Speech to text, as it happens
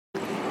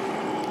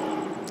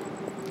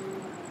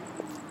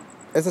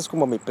Este es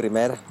como mi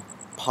primer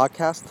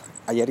podcast.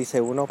 Ayer hice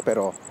uno,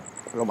 pero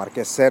lo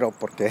marqué 0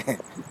 porque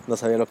no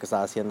sabía lo que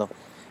estaba haciendo.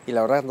 Y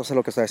la verdad no sé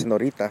lo que estoy haciendo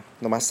ahorita.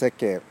 Nomás sé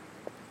que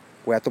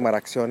voy a tomar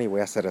acción y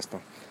voy a hacer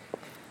esto.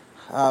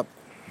 Ah,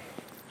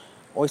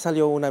 Hoy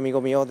salió un amigo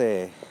mío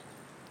de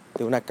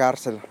una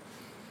cárcel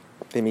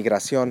de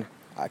inmigración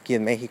aquí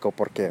en México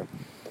porque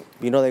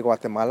vino de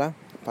Guatemala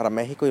para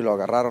México y lo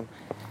agarraron.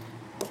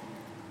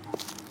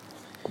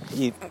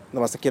 Y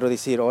nomás te quiero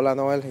decir hola,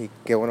 Noel, y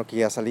qué bueno que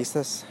ya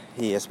saliste.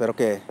 Y espero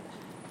que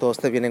todo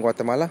esté bien en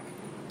Guatemala.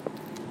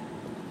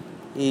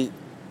 Y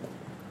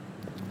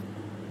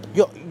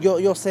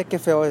yo sé qué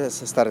feo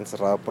es estar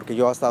encerrado, porque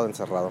yo he estado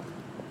encerrado.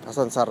 He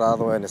estado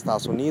encerrado en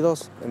Estados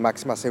Unidos, en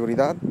máxima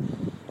seguridad.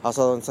 He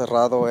estado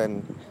encerrado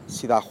en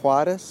Ciudad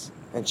Juárez,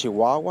 en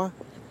Chihuahua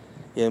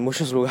y en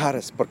muchos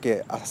lugares,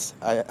 porque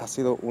ha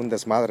sido un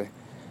desmadre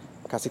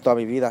casi toda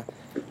mi vida.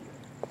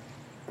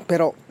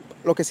 Pero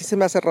lo que sí se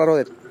me hace raro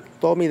de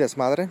todo mi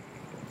desmadre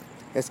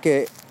es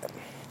que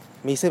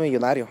me hice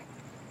millonario.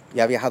 Y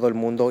he viajado el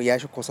mundo y he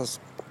hecho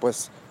cosas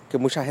pues que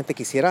mucha gente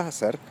quisiera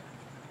hacer.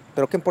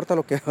 Pero qué importa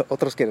lo que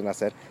otros quieren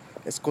hacer.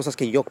 Es cosas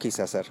que yo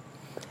quise hacer.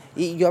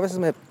 Y yo a veces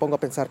me pongo a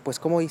pensar, pues,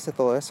 ¿cómo hice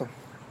todo eso?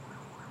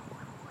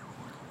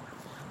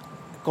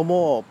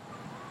 ¿Cómo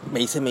me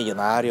hice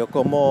millonario?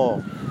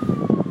 ¿Cómo?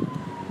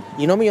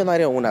 Y no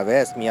millonario una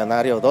vez,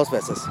 millonario 2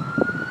 veces.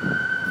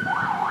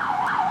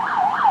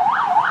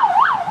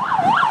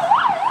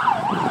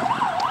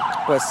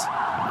 Pues,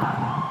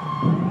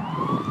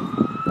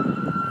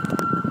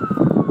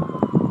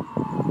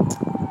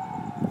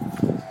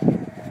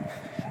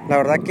 la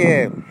verdad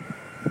que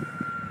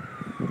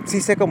sí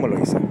sé cómo lo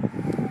hice.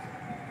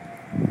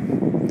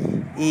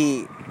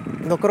 Y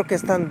no creo que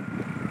es tan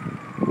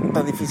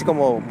difícil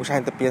como mucha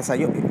gente piensa.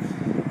 Yo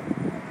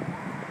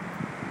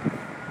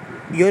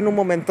en un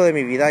momento de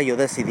mi vida yo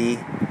decidí,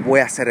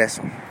 voy a hacer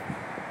eso.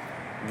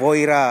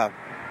 Voy a ir a,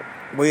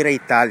 voy a ir a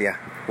Italia,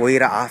 voy a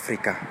ir a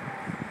África.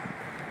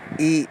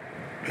 Y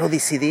lo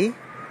decidí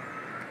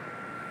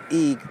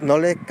y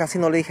casi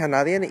no le dije a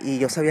nadie y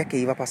yo sabía que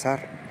iba a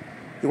pasar.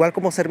 Igual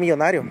como ser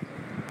millonario,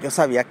 yo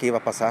sabía que iba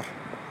a pasar.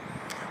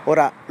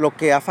 Ahora, lo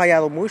que ha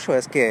fallado mucho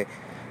es que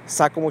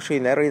saco mucho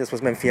dinero y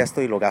después me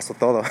enfiesto y lo gasto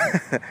todo.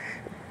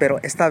 Pero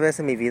esta vez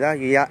en mi vida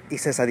yo ya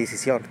hice esa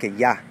decisión, que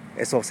ya,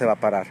 eso se va a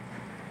parar.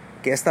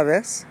 Que esta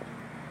vez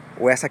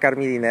voy a sacar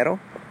mi dinero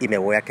y me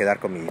voy a quedar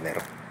con mi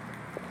dinero.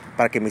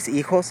 Para que mis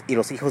hijos y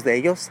los hijos de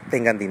ellos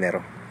tengan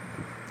dinero.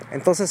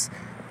 Entonces,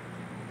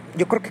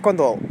 yo creo que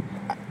cuando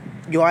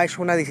yo he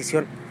hecho una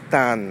decisión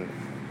tan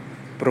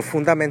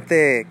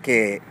profundamente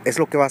que es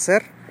lo que va a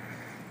hacer,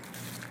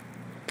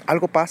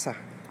 algo pasa.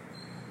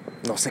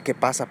 No sé qué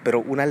pasa, pero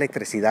una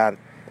electricidad,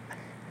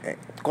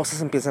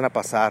 cosas empiezan a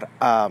pasar.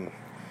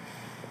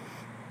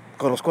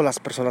 Conozco las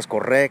personas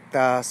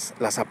correctas,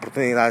 las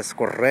oportunidades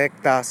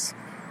correctas.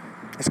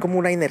 Es como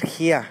una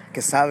energía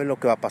que sabe lo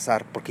que va a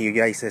pasar porque yo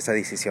ya hice esa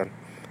decisión.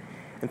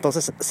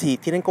 Entonces, si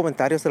tienen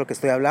comentarios de lo que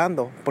estoy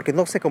hablando, porque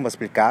no sé cómo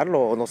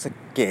explicarlo o no sé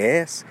qué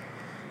es,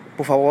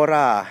 por favor,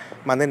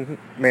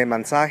 mándenme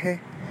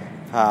mensaje,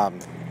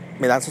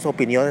 me dan sus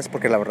opiniones,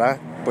 porque la verdad,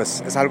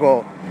 pues es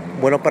algo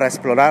bueno para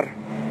explorar.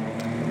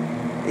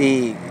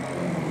 Y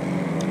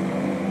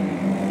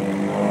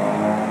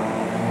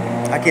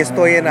aquí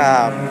estoy en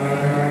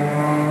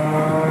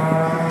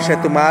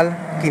Chetumal,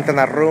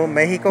 Quintana Roo,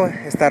 México.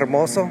 Está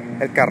hermoso.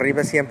 El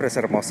Caribe siempre es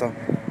hermoso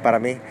para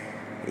mí.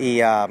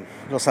 Y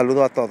los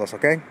saludo a todos,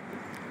 ¿ok?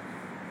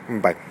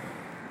 Bye.